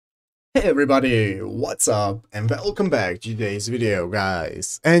Hey everybody, what's up and welcome back to today's video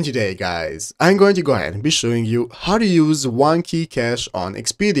guys. And today guys, I'm going to go ahead and be showing you how to use Onekeycash on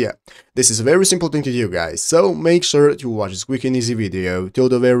Expedia. This is a very simple thing to do guys, so make sure to watch this quick and easy video till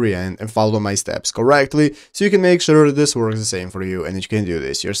the very end and follow my steps correctly so you can make sure this works the same for you and that you can do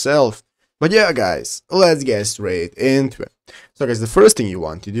this yourself. But yeah guys, let's get straight into it. So guys, the first thing you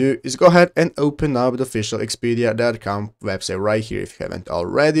want to do is go ahead and open up the official Expedia.com website right here if you haven't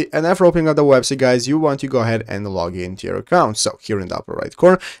already. And after opening up the website guys, you want to go ahead and log into your account. So here in the upper right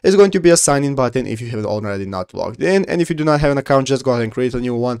corner is going to be a sign in button if you have already not logged in. And if you do not have an account, just go ahead and create a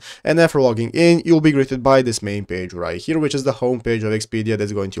new one. And after logging in, you'll be greeted by this main page right here, which is the home page of Expedia.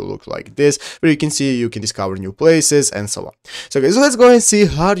 That's going to look like this, where you can see you can discover new places and so on. So guys, let's go ahead and see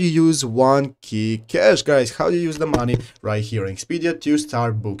how to use Onekeycash guys, how to use the money right here in Expedia to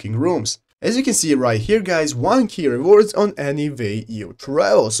start booking rooms. As you can see right here guys, 1K rewards on any way you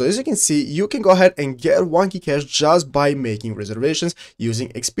travel. So as you can see, you can go ahead and get 1Keycash just by making reservations using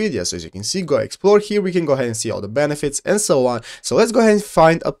Expedia. So as you can see, go explore here, we can go ahead and see all the benefits and so on. So let's go ahead and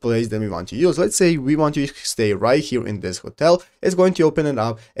find a place that we want to use. Let's say we want to stay right here in this hotel. It's going to open it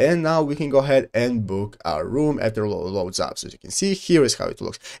up and now we can go ahead and book our room after it loads up. So as you can see, here is how it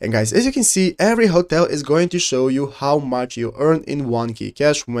looks. And guys, as you can see, every hotel is going to show you how much you earn in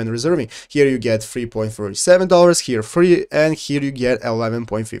 1Keycash when reserving. Here you get $3.47, here free, and here you get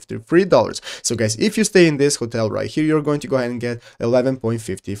 $11.53. So guys, if you stay in this hotel right here, you're going to go ahead and get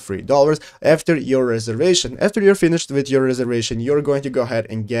 $11.53 after your reservation. After you're finished with your reservation, you're going to go ahead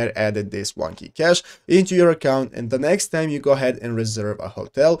and get added this 1Keycash into your account, and the next time you go ahead and reserve a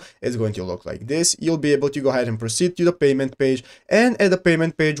hotel, it's going to look like this. You'll be able to go ahead and proceed to the payment page, and at the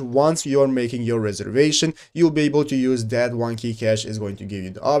payment page, once you're making your reservation, you'll be able to use that 1Keycash. Is going to give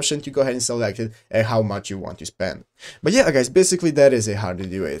you the option to go ahead and select and how much you want to spend. But yeah guys, basically that is how to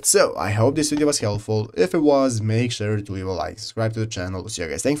do it. So I hope this video was helpful. If it was, make sure to leave a like, subscribe to the channel. So yeah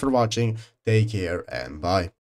guys, thanks for watching, take care and bye.